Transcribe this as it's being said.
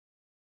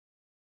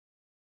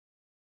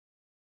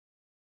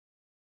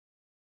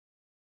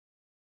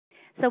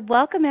So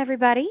welcome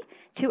everybody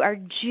to our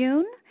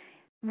June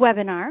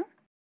webinar,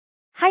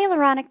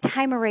 Hyaluronic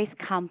Time Erase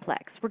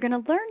Complex. We're going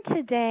to learn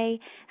today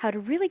how to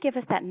really give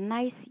us that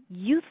nice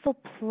youthful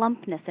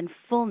plumpness and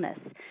fullness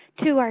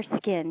to our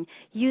skin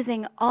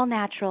using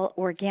all-natural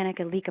organic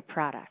Alika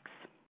products.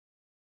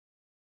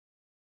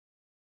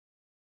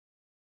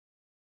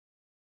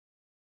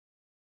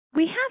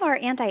 We have our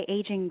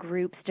anti-aging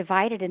groups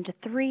divided into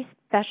three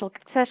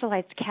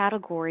specialized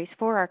categories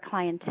for our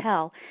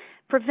clientele.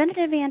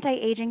 Preventative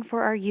anti-aging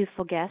for our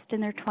youthful guests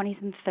in their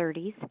 20s and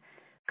 30s,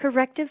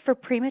 corrective for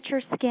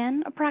premature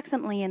skin,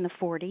 approximately in the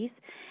 40s,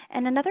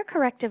 and another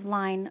corrective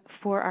line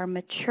for our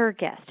mature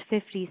guests,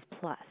 50s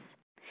plus.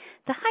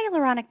 The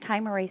Hyaluronic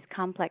Time Erase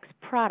Complex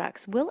products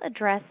will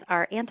address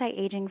our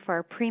anti-aging for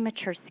our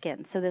premature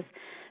skin, so this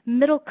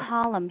middle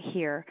column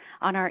here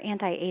on our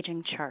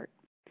anti-aging chart.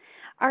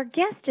 Our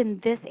guest in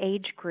this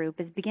age group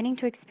is beginning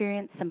to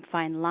experience some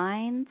fine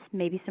lines,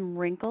 maybe some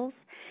wrinkles.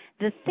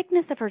 The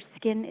thickness of her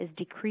skin is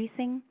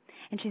decreasing,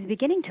 and she's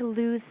beginning to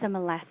lose some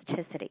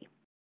elasticity.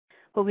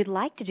 What we'd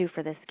like to do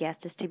for this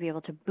guest is to be able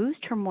to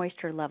boost her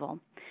moisture level.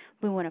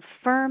 We want to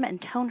firm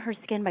and tone her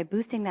skin by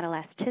boosting that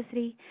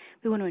elasticity.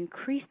 We want to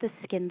increase the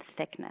skin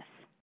thickness.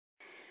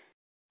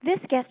 This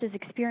guest is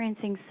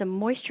experiencing some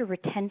moisture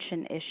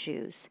retention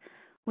issues.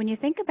 When you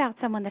think about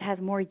someone that has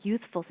more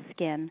youthful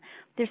skin,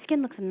 their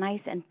skin looks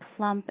nice and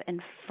plump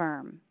and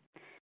firm.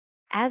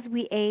 As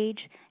we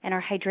age and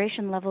our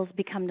hydration levels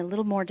become a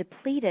little more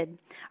depleted,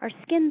 our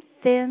skin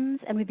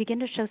thins and we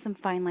begin to show some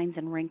fine lines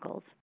and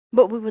wrinkles.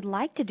 What we would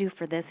like to do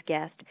for this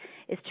guest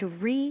is to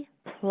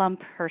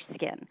re-plump her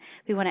skin.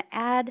 We want to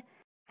add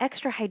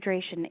extra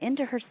hydration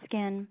into her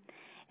skin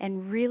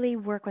and really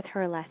work with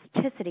her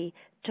elasticity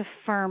to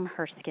firm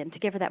her skin, to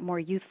give her that more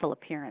youthful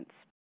appearance.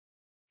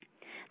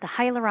 The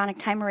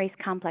Hyaluronic Time Erase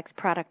Complex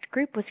product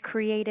group was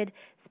created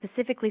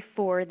specifically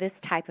for this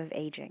type of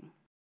aging.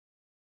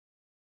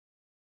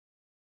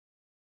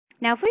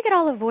 Now, if we could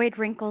all avoid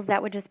wrinkles,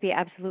 that would just be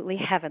absolutely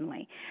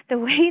heavenly. The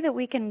way that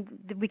we can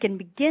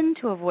begin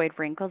to avoid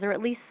wrinkles, or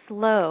at least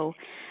slow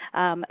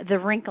the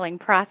wrinkling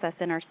process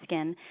in our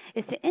skin,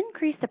 is to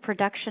increase the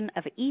production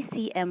of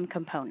ECM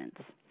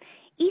components.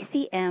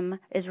 ECM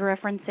is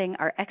referencing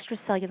our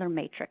extracellular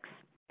matrix.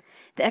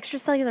 The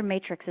extracellular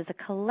matrix is a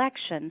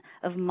collection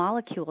of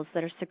molecules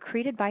that are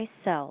secreted by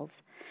cells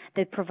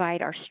that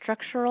provide our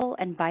structural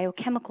and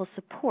biochemical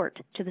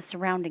support to the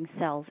surrounding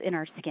cells in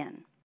our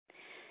skin.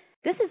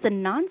 This is the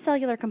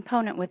non-cellular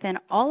component within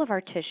all of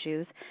our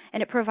tissues,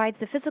 and it provides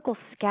the physical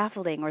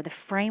scaffolding or the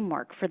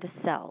framework for the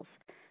cells.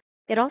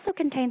 It also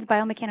contains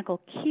biomechanical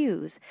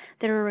cues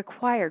that are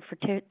required for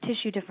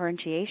tissue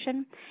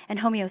differentiation and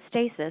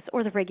homeostasis,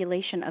 or the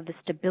regulation of the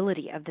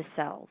stability of the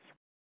cells.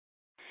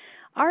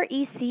 Our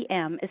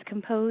ECM is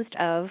composed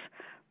of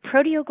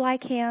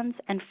proteoglycans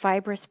and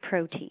fibrous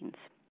proteins.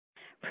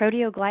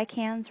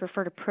 Proteoglycans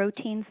refer to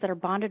proteins that are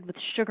bonded with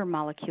sugar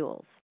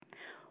molecules.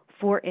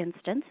 For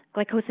instance,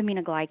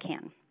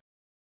 glycosaminoglycan.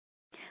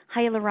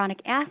 Hyaluronic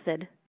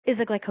acid is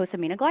a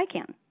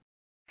glycosaminoglycan.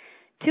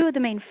 Two of the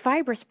main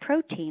fibrous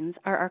proteins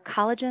are our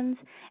collagens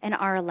and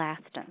our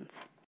elastins.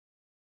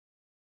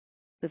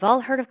 We've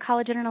all heard of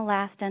collagen and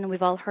elastin,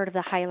 we've all heard of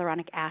the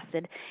hyaluronic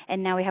acid,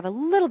 and now we have a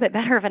little bit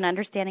better of an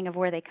understanding of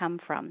where they come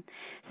from.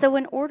 So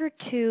in order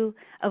to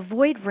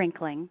avoid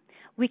wrinkling,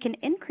 we can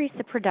increase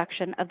the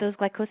production of those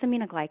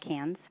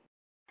glycosaminoglycans,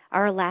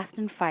 our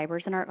elastin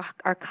fibers, and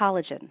our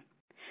collagen.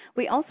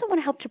 We also want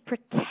to help to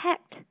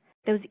protect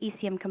those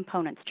ECM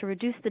components to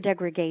reduce the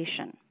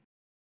degradation.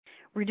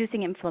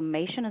 Reducing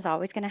inflammation is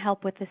always going to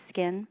help with the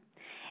skin.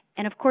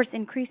 And of course,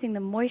 increasing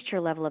the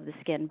moisture level of the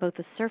skin, both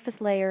the surface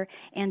layer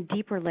and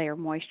deeper layer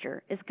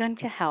moisture, is going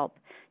to help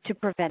to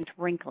prevent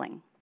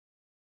wrinkling.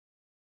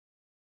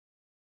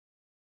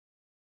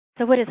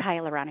 So what is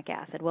hyaluronic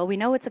acid? Well, we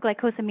know it's a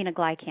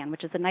glycosaminoglycan,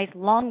 which is a nice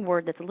long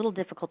word that's a little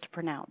difficult to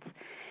pronounce.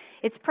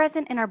 It's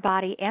present in our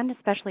body and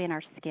especially in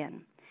our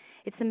skin.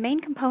 It's the main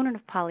component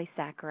of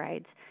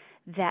polysaccharides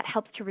that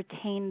helps to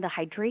retain the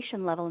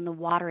hydration level in the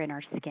water in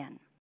our skin.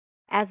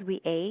 As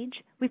we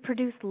age, we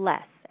produce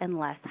less and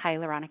less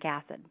hyaluronic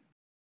acid.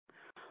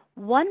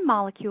 One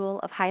molecule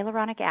of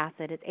hyaluronic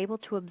acid is able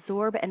to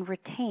absorb and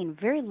retain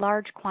very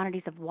large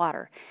quantities of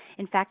water.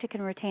 In fact, it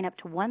can retain up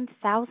to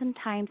 1,000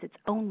 times its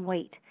own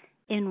weight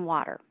in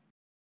water.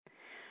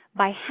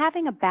 By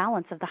having a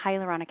balance of the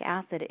hyaluronic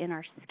acid in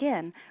our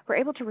skin, we're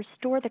able to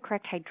restore the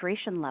correct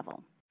hydration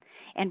level.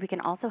 And we can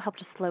also help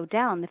to slow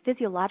down the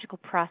physiological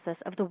process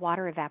of the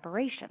water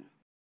evaporation.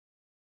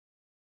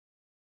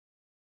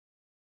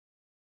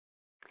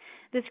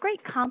 This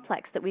great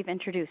complex that we've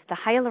introduced, the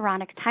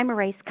Hyaluronic Time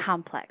Erase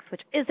Complex,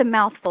 which is a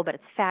mouthful, but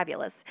it's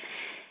fabulous,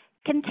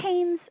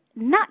 contains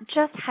not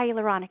just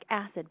hyaluronic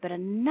acid, but a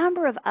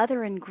number of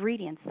other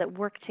ingredients that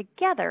work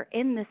together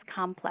in this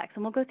complex.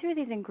 And we'll go through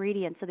these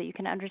ingredients so that you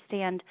can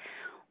understand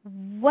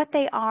what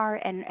they are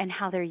and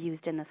how they're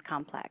used in this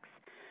complex.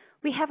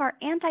 We have our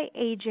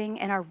anti-aging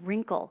and our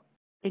wrinkle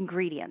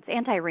ingredients,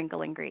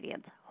 anti-wrinkle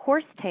ingredients.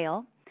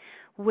 Horsetail,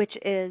 which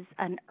is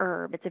an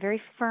herb. It's a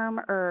very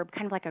firm herb,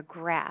 kind of like a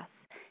grass.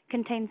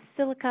 contains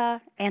silica,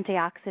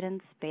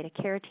 antioxidants,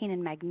 beta-carotene,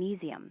 and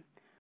magnesium.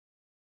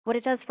 What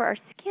it does for our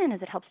skin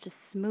is it helps to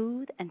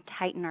smooth and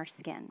tighten our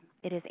skin.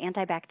 It is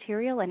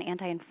antibacterial and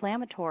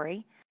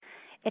anti-inflammatory.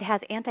 It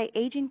has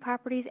anti-aging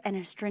properties and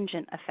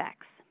astringent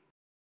effects.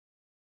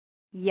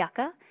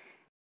 Yucca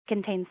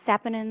contains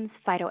saponins,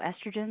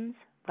 phytoestrogens,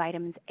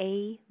 vitamins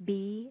A,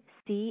 B,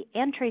 C,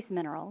 and trace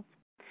minerals.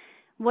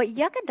 What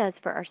yucca does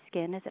for our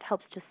skin is it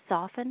helps to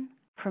soften,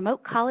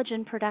 promote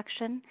collagen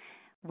production,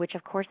 which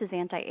of course is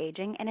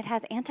anti-aging, and it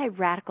has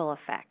anti-radical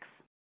effects.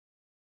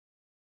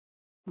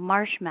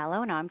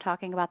 Marshmallow, now I'm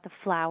talking about the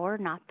flour,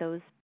 not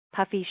those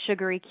puffy,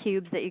 sugary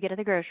cubes that you get at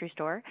the grocery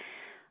store.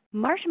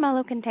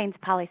 Marshmallow contains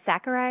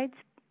polysaccharides,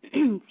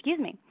 excuse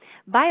me,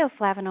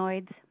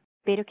 bioflavonoids,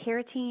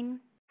 beta-carotene,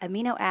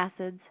 amino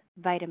acids,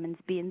 vitamins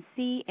B and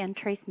C, and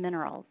trace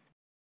minerals.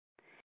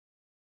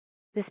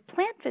 This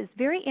plant is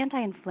very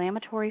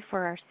anti-inflammatory for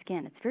our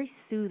skin. It's very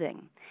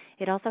soothing.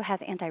 It also has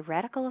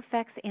anti-radical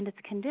effects, and it's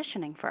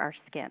conditioning for our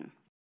skin.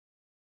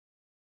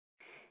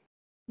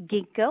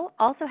 Ginkgo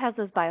also has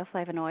those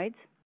bioflavonoids,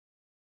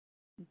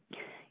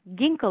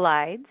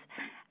 ginkgolides,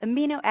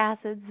 amino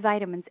acids,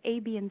 vitamins A,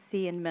 B, and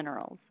C, and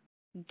minerals.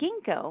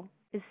 Ginkgo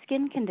is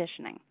skin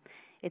conditioning.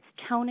 It's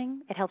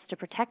toning, it helps to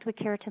protect the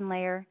keratin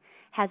layer,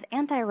 has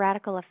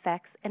anti-radical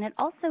effects, and it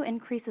also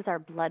increases our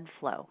blood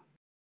flow.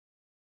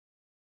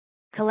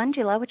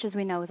 Calendula, which as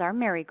we know is our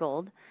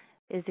marigold,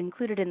 is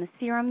included in the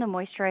serum, the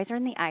moisturizer,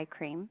 and the eye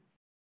cream.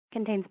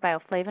 Contains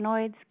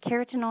bioflavonoids,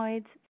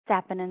 carotenoids,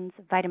 saponins,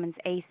 vitamins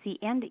A, C,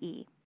 and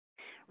E,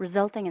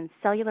 resulting in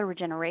cellular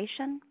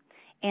regeneration,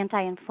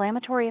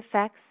 anti-inflammatory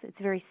effects. It's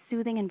very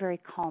soothing and very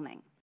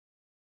calming.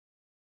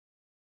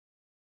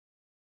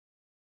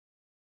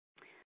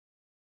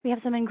 We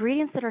have some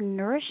ingredients that are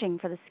nourishing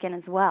for the skin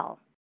as well.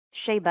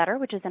 Shea butter,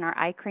 which is in our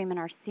eye cream and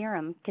our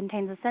serum,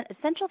 contains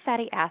essential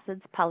fatty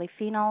acids,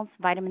 polyphenols,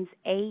 vitamins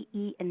A,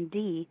 E, and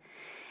D,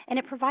 and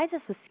it provides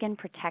us with skin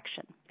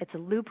protection. It's a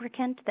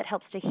lubricant that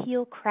helps to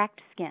heal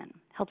cracked skin,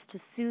 helps to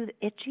soothe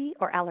itchy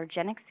or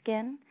allergenic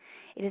skin.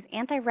 It is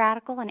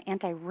anti-radical and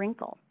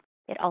anti-wrinkle.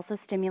 It also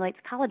stimulates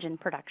collagen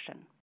production.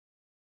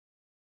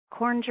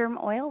 Corn germ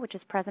oil, which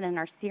is present in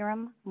our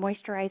serum,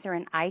 moisturizer,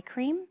 and eye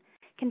cream,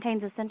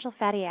 contains essential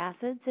fatty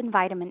acids and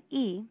vitamin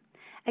E,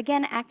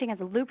 again acting as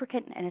a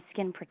lubricant and a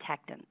skin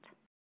protectant.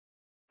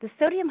 The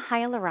sodium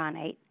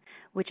hyaluronate,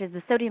 which is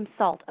the sodium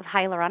salt of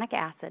hyaluronic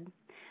acid,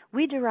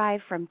 we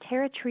derive from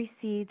tara tree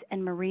seeds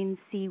and marine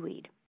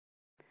seaweed.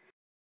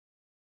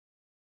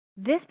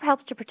 This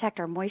helps to protect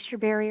our moisture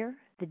barrier,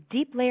 the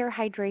deep layer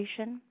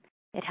hydration.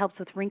 It helps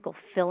with wrinkle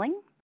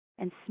filling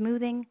and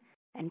smoothing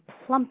and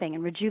plumping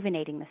and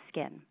rejuvenating the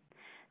skin.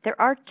 There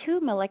are two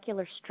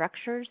molecular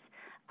structures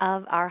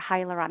of our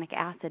hyaluronic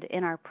acid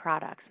in our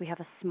products. We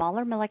have a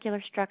smaller molecular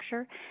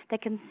structure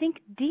that can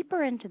sink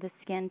deeper into the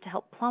skin to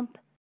help plump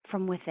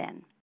from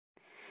within.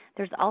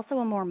 There's also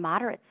a more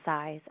moderate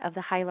size of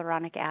the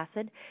hyaluronic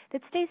acid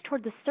that stays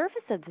toward the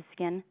surface of the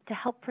skin to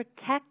help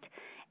protect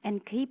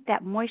and keep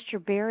that moisture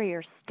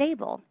barrier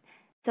stable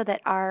so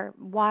that our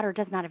water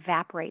does not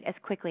evaporate as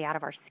quickly out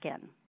of our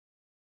skin.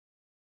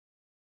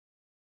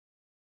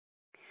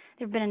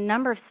 There have been a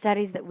number of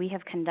studies that we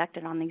have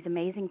conducted on these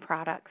amazing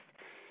products.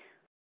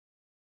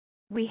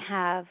 We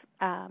have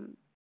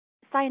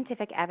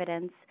scientific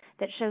evidence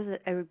that shows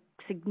a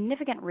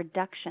significant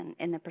reduction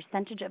in the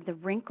percentage of the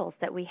wrinkles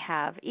that we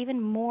have,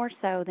 even more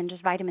so than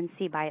just vitamin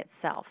C by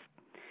itself.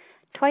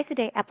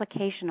 Twice-a-day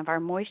application of our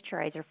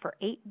moisturizer for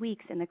 8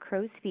 weeks in the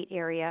crow's feet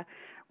area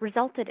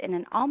resulted in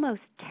an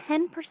almost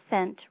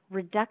 10%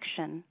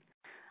 reduction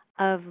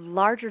of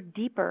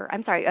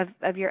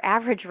of your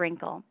average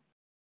wrinkle,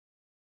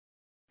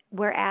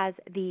 whereas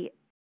the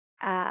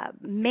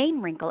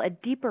main wrinkle, a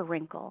deeper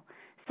wrinkle,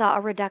 saw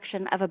a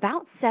reduction of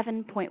about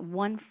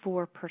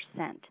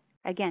 7.14%.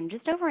 Again,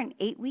 just over an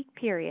 8-week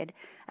period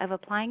of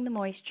applying the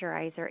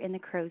moisturizer in the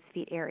crow's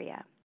feet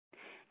area.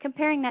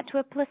 Comparing that to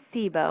a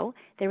placebo,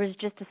 there was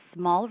just a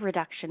small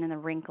reduction in the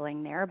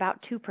wrinkling there,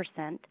 about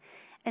 2%,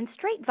 and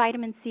straight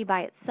vitamin C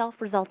by itself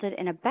resulted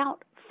in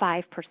about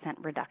 5%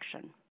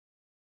 reduction.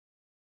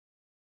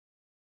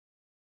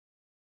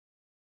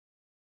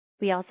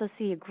 We also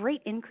see a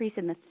great increase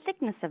in the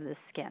thickness of the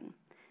skin.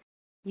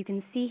 You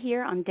can see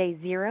here on day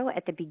 0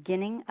 at the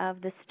beginning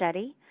of the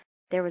study,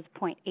 there was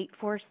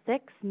 0.846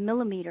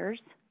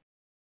 millimeters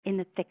in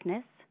the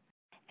thickness,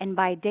 and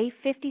by day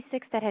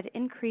 56 that had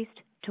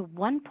increased to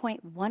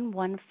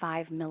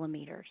 1.115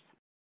 millimeters.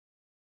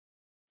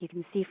 You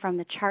can see from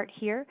the chart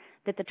here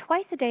that the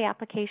twice-a-day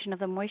application of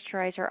the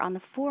moisturizer on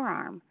the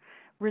forearm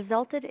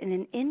resulted in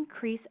an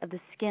increase of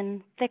the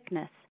skin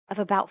thickness of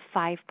about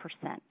 5%.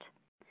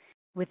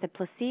 With the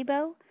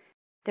placebo,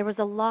 there was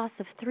a loss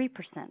of 3%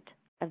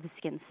 of the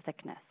skin's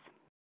thickness.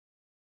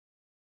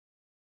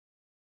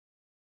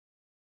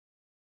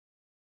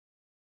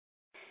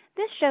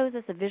 This shows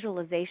us a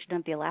visualization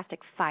of the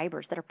elastic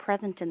fibers that are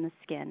present in the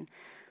skin.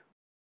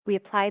 We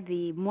applied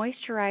the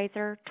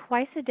moisturizer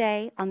twice a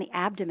day on the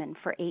abdomen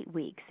for 8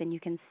 weeks, and you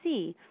can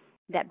see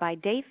that by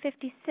day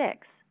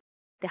 56,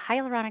 The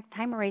Hyaluronic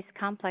Time Erase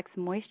Complex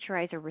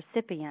moisturizer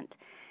recipient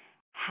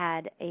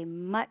had a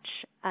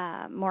much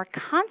more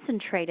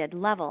concentrated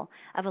level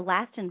of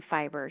elastin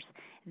fibers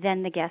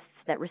than the guests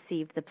that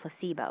received the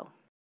placebo.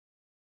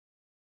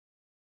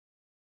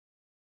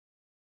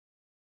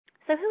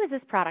 So who is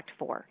this product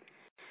for?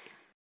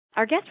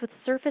 Our guests with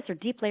surface or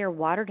deep layer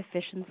water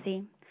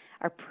deficiency,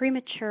 our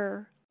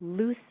premature,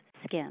 loose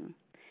skin.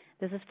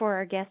 This is for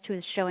our guest who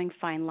is showing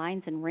fine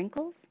lines and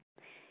wrinkles.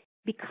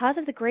 Because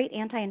of the great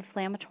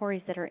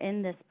anti-inflammatories that are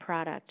in this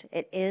product,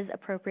 it is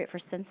appropriate for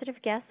sensitive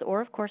guests,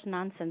 or of course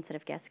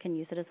non-sensitive guests can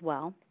use it as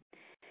well.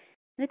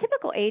 In the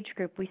typical age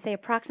group, we say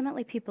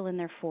approximately people in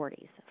their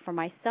 40s. For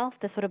myself,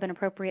 this would have been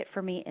appropriate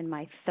for me in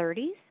my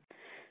 30s,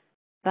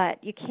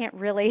 but you can't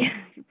really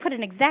put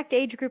an exact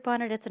age group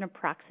on it. It's an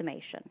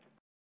approximation.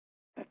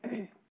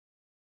 The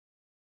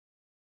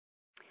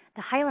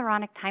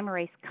Hyaluronic Time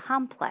Erase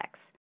Complex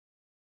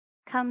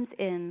comes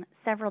in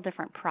several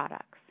different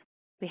products.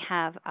 We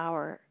have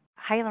our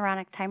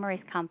Hyaluronic Time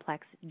Erase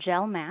Complex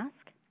gel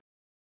mask,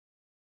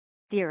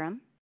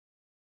 serum,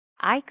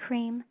 eye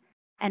cream,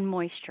 and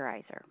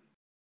moisturizer.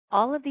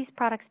 All of these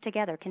products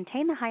together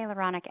contain the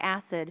hyaluronic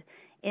acid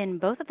in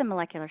both of the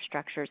molecular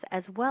structures,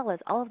 as well as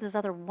all of those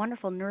other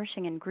wonderful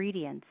nourishing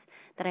ingredients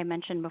that I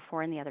mentioned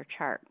before in the other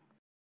chart.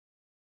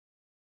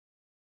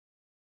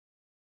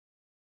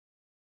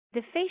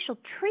 The facial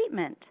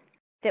treatment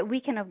that we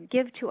can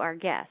give to our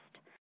guest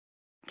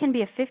can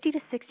be a 50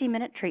 to 60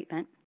 minute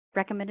treatment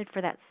recommended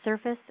for that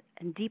surface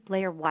and deep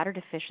layer water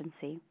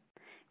deficiency.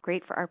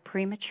 Great for our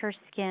premature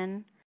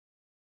skin.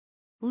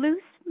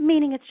 Loose,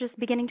 meaning it's just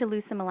beginning to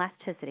lose some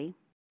elasticity.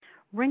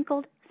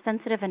 Wrinkled,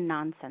 sensitive, and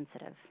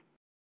non-sensitive.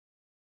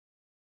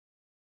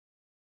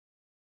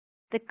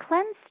 The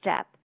cleanse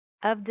step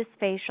of this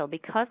facial,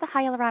 because the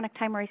Hyaluronic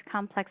Time Erase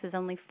Complex is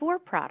only 4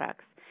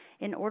 products,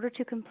 in order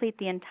to complete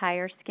the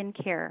entire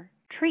skincare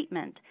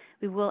treatment,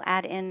 we will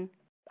add in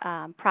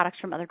products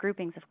from other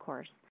groupings, of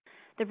course.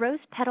 The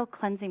rose petal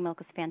cleansing milk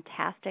is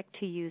fantastic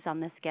to use on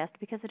this guest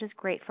because it is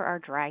great for our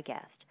dry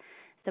guest.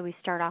 So we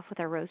start off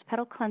with our rose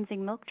petal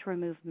cleansing milk to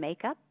remove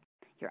makeup,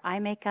 your eye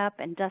makeup,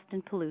 and dust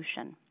and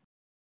pollution.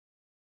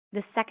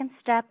 The second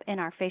step in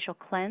our facial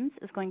cleanse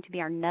is going to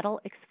be our nettle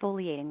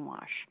exfoliating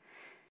wash.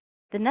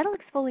 The nettle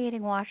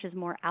exfoliating wash is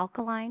more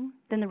alkaline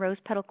than the rose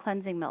petal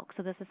cleansing milk,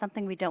 so this is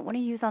something we don't want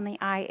to use on the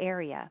eye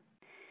area.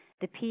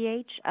 The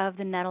pH of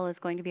the nettle is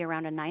going to be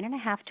around a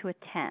 9.5 to a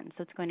 10,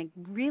 so it's going to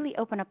really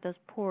open up those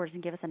pores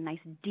and give us a nice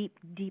deep,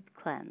 deep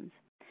cleanse.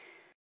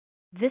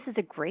 This is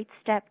a great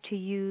step to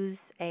use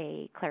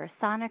a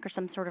Clarisonic or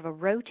some sort of a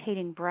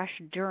rotating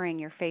brush during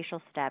your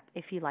facial step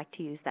if you like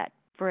to use that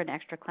for an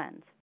extra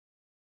cleanse.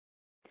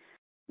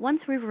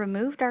 Once we've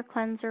removed our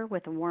cleanser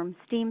with a warm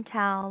steam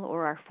towel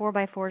or our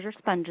 4x4s or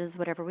sponges,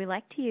 whatever we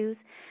like to use,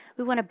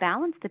 we want to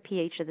balance the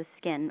pH of the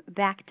skin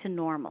back to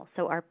normal.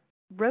 So our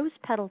rose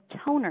petal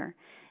toner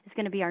is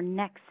going to be our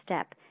next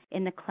step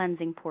in the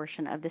cleansing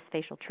portion of this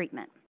facial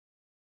treatment.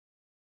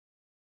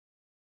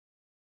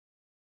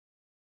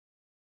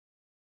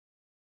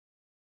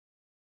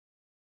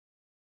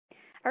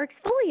 Our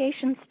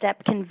exfoliation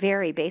step can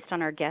vary based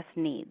on our guest's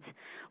needs.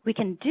 We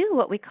can do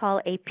what we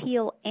call a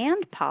peel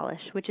and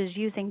polish, which is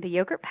using the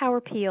yogurt power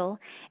peel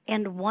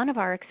and one of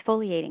our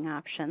exfoliating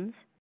options.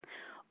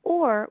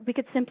 Or we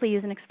could simply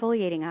use an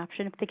exfoliating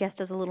option if the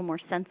guest is a little more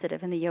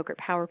sensitive and the yogurt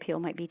power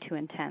peel might be too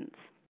intense.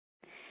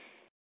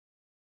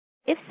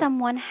 If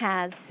someone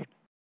has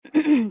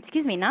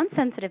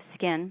non-sensitive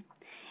skin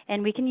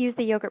and we can use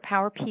the yogurt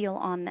power peel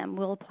on them,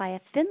 we'll apply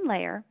a thin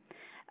layer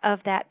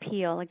of that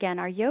peel. Again,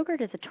 our yogurt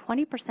is a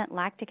 20%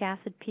 lactic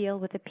acid peel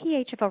with a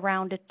pH of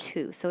around a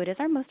 2, so it is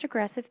our most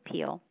aggressive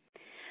peel.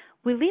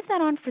 We leave that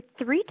on for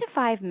 3 to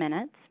 5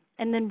 minutes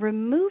and then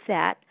remove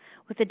that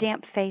with a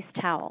damp face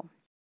towel.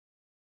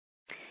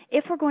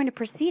 If we're going to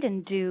proceed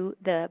and do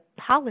the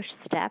polish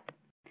step,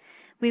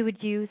 we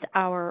would use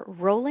our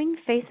rolling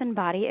face and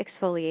body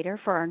exfoliator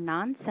for our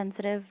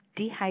non-sensitive,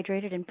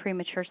 dehydrated, and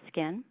premature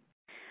skin,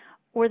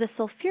 or the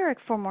sulfuric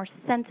for more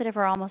sensitive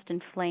or almost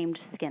inflamed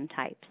skin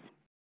types.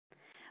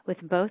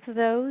 With both of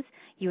those,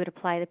 you would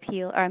apply the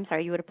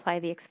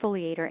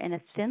exfoliator in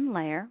a thin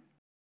layer,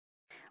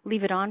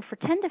 leave it on for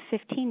 10 to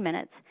 15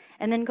 minutes,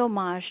 and then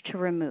gommage to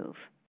remove.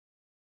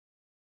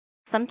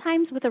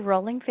 Sometimes with a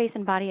rolling face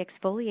and body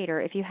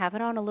exfoliator, if you have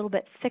it on a little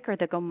bit thicker,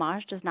 the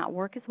gommage does not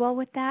work as well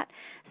with that,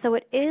 so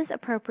it is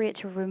appropriate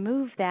to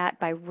remove that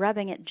by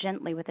rubbing it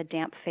gently with a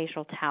damp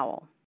facial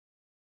towel.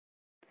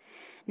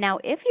 Now,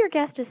 if your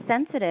guest is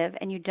sensitive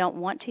and you don't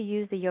want to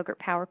use the yogurt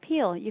power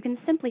peel, you can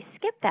simply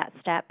skip that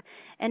step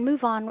and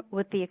move on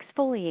with the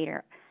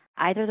exfoliator,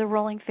 either the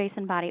rolling face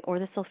and body or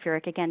the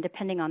sulfuric, again,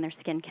 depending on their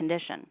skin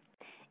condition.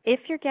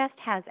 If your guest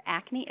has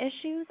acne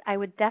issues, I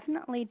would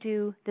definitely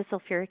do the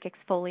sulfuric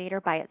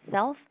exfoliator by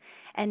itself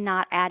and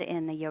not add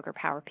in the yogurt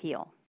power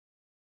peel.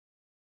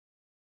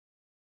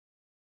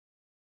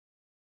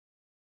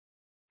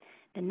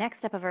 The next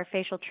step of our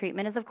facial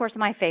treatment is, of course,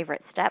 my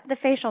favorite step, the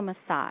facial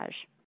massage.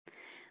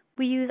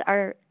 We use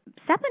our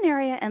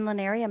saponaria and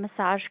linaria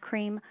massage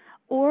cream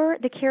or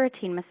the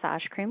keratin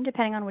massage cream,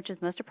 depending on which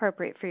is most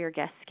appropriate for your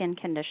guest's skin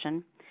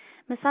condition.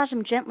 Massage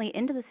them gently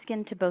into the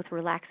skin to both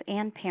relax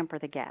and pamper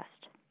the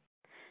guest.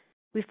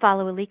 We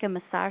follow Alika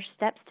massage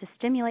steps to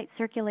stimulate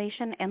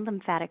circulation and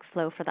lymphatic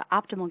flow for the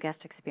optimal guest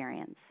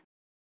experience.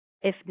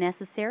 If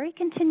necessary,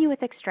 continue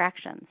with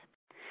extractions.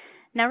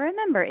 Now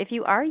remember, if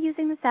you are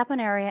using the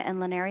saponaria and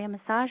linaria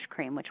massage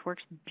cream, which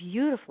works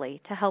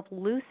beautifully to help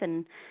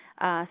loosen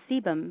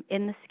sebum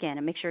in the skin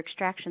and makes your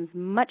extractions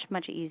much,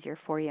 much easier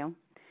for you,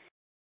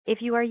 if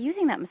you are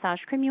using that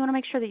massage cream, you want to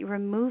make sure that you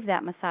remove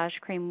that massage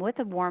cream with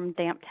a warm,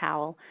 damp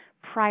towel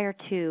prior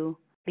to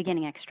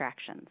beginning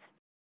extractions.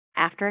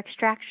 After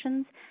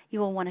extractions, you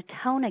will want to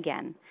tone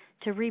again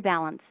to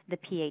rebalance the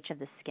pH of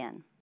the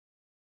skin.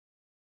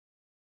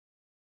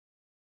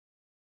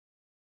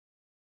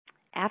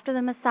 After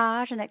the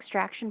massage and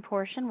extraction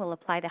portion, we'll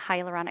apply the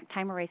Hyaluronic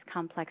Time Erase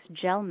Complex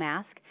gel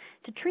mask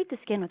to treat the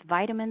skin with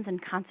vitamins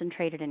and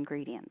concentrated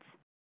ingredients.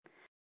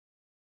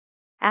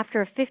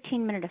 After a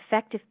 15-minute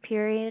effective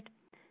period,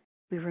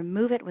 we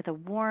remove it with a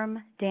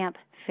warm, damp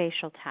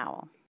facial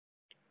towel.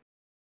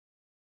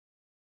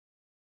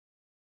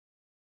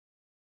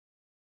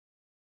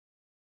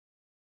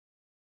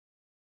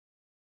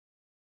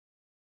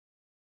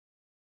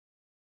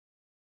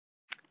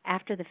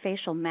 After the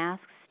facial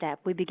mask step,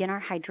 we begin our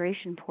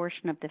hydration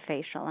portion of the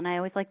facial, and I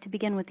always like to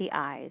begin with the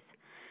eyes.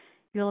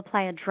 You'll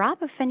apply a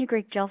drop of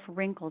fenugreek gel for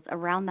wrinkles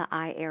around the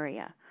eye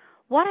area.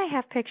 What I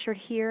have pictured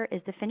here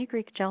is the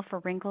fenugreek gel for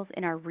wrinkles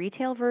in our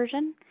retail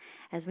version.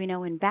 As we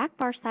know, in back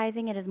bar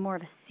sizing, it is more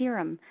of a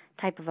serum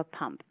type of a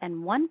pump,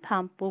 and one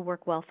pump will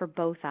work well for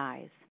both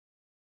eyes.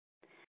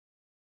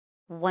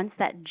 Once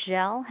that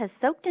gel has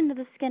soaked into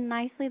the skin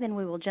nicely, then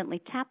we will gently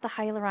tap the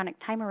Hyaluronic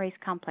Time Erase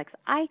Complex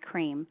eye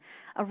cream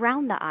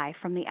around the eye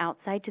from the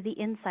outside to the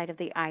inside of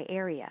the eye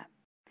area.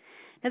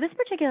 Now, this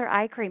particular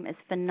eye cream is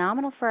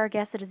phenomenal for our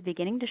guest that is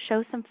beginning to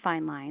show some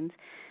fine lines,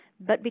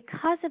 but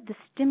because of the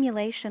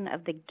stimulation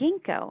of the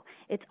ginkgo,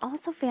 it's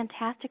also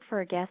fantastic for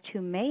a guest who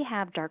may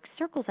have dark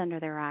circles under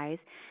their eyes,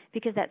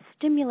 because that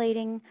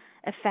stimulating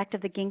effect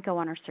of the ginkgo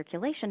on our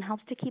circulation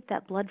helps to keep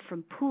that blood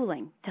from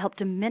pooling to help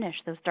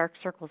diminish those dark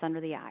circles under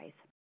the eyes.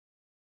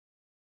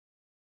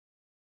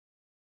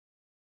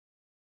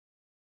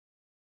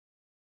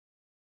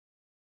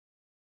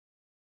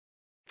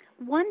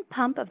 One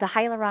pump of the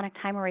Hyaluronic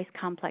Time Erase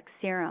Complex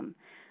serum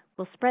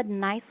will spread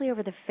nicely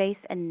over the face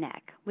and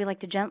neck. We like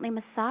to gently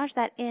massage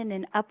that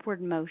in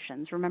upward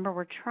motions. Remember,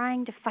 we're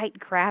trying to fight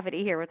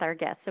gravity here with our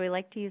guests, so we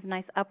like to use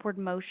nice upward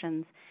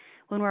motions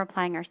when we're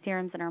applying our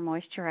serums and our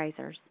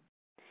moisturizers.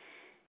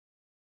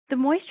 The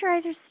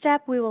moisturizer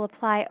step we will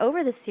apply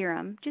over the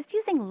serum, just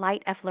using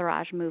light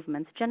effleurage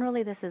movements.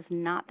 Generally, this is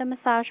not the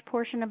massage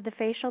portion of the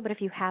facial, but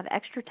if you have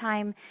extra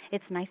time,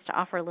 it's nice to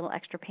offer a little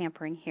extra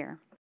pampering here.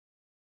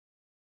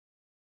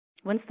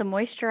 Once the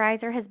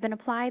moisturizer has been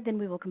applied, then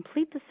we will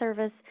complete the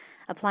service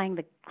applying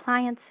the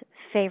client's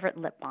favorite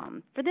lip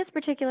balm. For this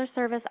particular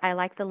service, I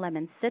like the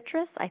lemon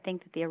citrus. I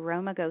think that the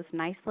aroma goes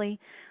nicely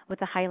with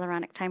the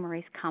Hyaluronic Time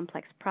Erase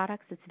Complex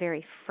products. It's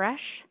very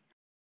fresh,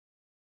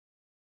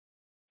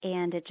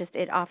 and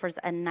it offers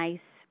a nice,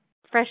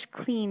 fresh,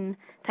 clean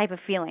type of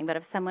feeling. But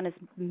if someone is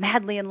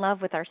madly in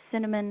love with our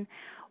cinnamon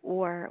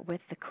or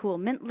with the cool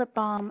mint lip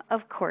balm,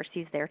 of course,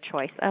 use their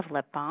choice of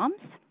lip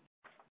balms.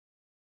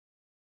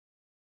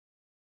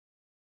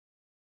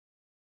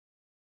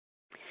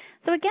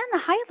 So again, the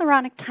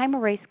Hyaluronic Time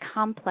Erase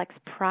Complex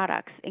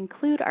products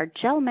include our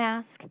gel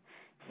mask,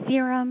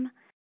 serum,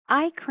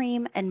 eye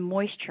cream, and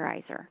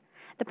moisturizer.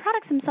 The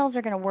products themselves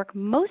are going to work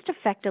most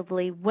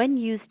effectively when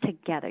used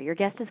together. Your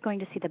guest is going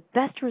to see the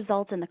best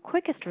results and the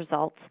quickest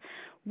results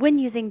when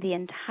using the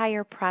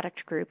entire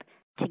product group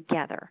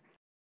together.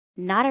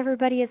 Not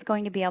everybody is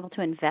going to be able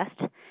to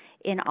invest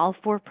in all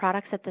 4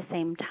 products at the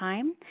same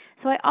time.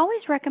 So I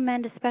always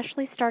recommend,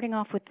 especially starting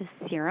off with the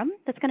serum,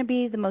 that's going to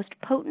be the most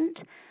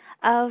potent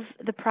of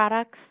the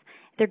products.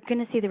 They're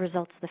going to see the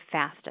results the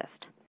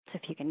fastest. So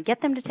if you can get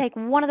them to take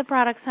one of the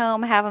products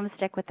home, have them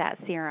stick with that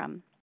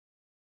serum.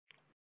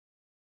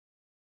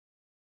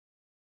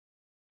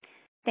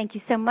 Thank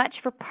you so much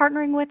for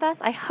partnering with us.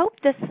 I hope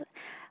this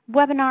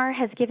webinar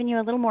has given you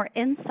a little more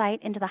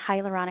insight into the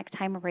Hyaluronic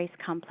Time Erase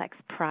Complex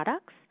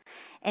products.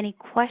 Any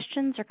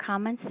questions or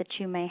comments that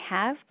you may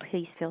have,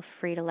 please feel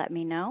free to let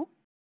me know.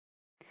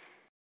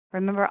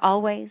 Remember,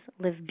 always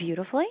live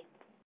beautifully.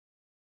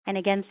 And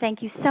again,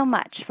 thank you so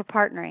much for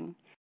partnering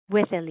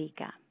with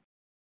Alika.